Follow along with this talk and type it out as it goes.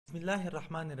بسم الله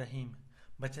الرحمن الرحیم.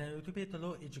 به چنل یوتیوب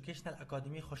تولو ایژوکیشنال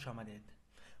اکادمی خوش آمدید.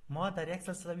 ما در یک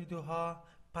سلسله ویدیوها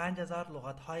 5000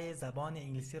 لغت‌های زبان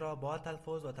انگلیسی را با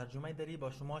تلفظ و ترجمه دری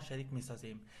با شما شریک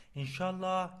می‌سازیم.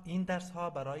 انشالله این درس‌ها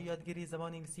برای یادگیری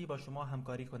زبان انگلیسی با شما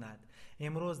همکاری کند.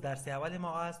 امروز درس اول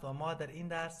ما است و ما در این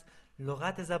درس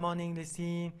لغت زبان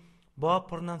انگلیسی با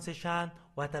پرونانسیشن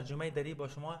و ترجمه دری با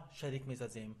شما شریک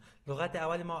می‌سازیم. لغت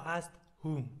اول ما است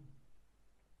who.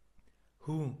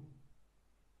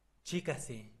 چی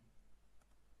کسی؟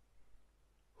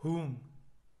 whom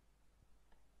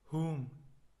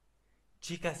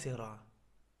چی کسی را؟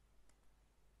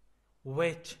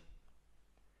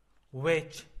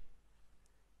 which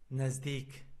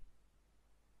نزدیک.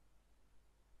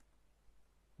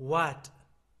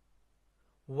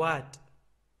 what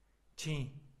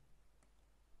چی؟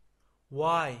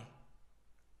 why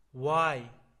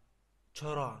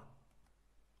چرا؟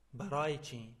 برای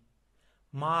چی؟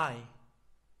 my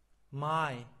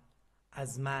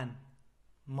از من،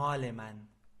 مال من.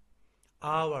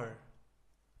 our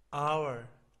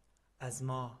از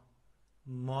ما،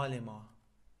 مال ما.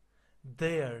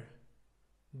 their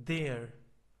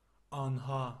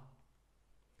آنها.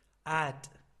 at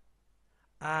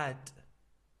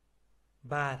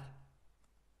بر.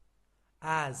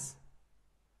 as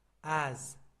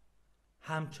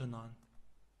همچنان.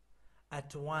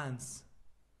 at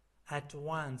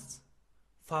once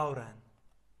فوراً.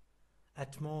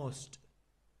 at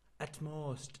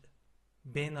most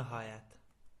به نهایت.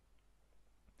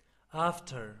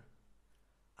 after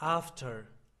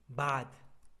بعد.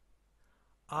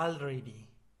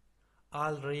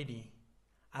 already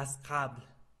از قبل.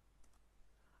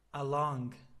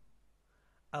 along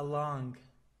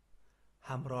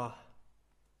همراه.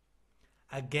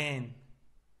 again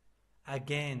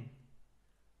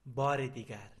بار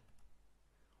دیگر.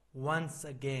 once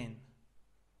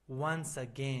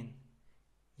again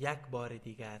یک بار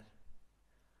دیگر.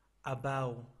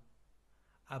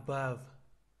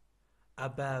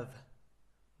 above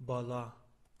بالا.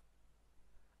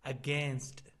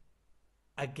 against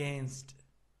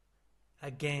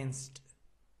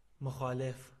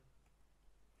مخالف.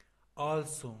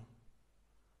 also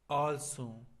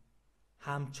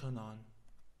همچنان.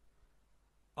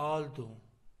 although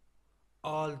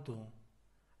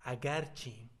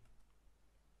اگرچه.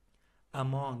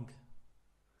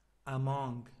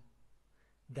 among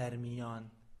در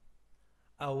میان.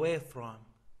 away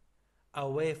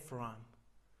from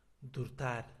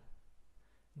دورتر.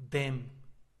 them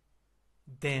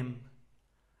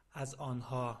از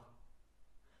آنها.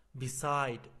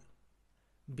 beside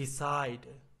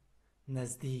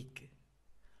نزدیک.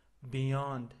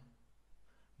 beyond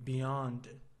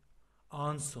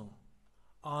آن سو،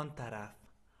 آن طرف،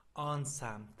 آن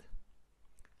سمت.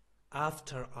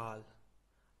 after all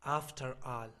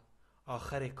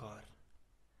آخر کار.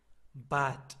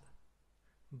 but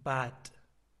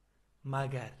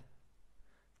مگر.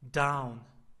 down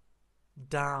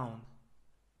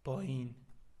پایین.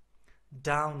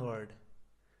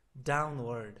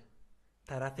 downward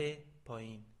طرف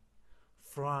پایین.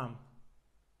 from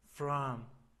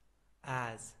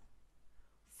از.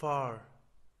 far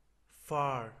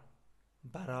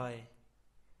برای.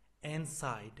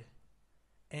 inside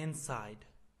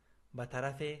به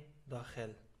طرف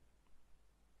داخل.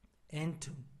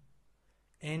 into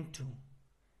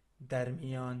در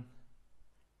میان.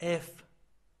 if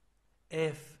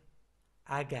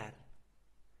اگر.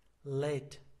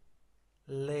 late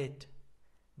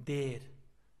دیر،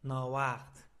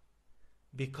 ناوقت.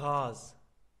 because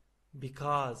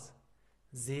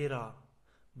زیرا،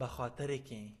 به خاطر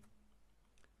که.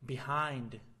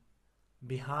 behind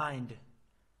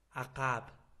عقب،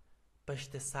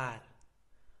 پشت سر.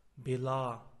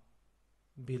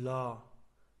 below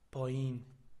پایین.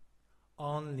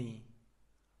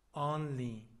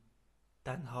 only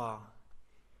تنها.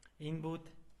 این بود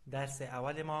درس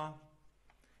اول ما.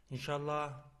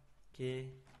 انشالله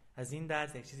که از این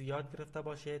درس یک چیزی یاد گرفته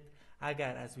باشید.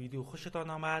 اگر از ویدیو خوشتان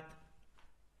آمد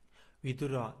ویدیو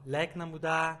را لایک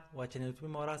نموده و چنل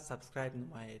یوتیوب ما را سابسکرایب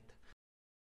نمایید.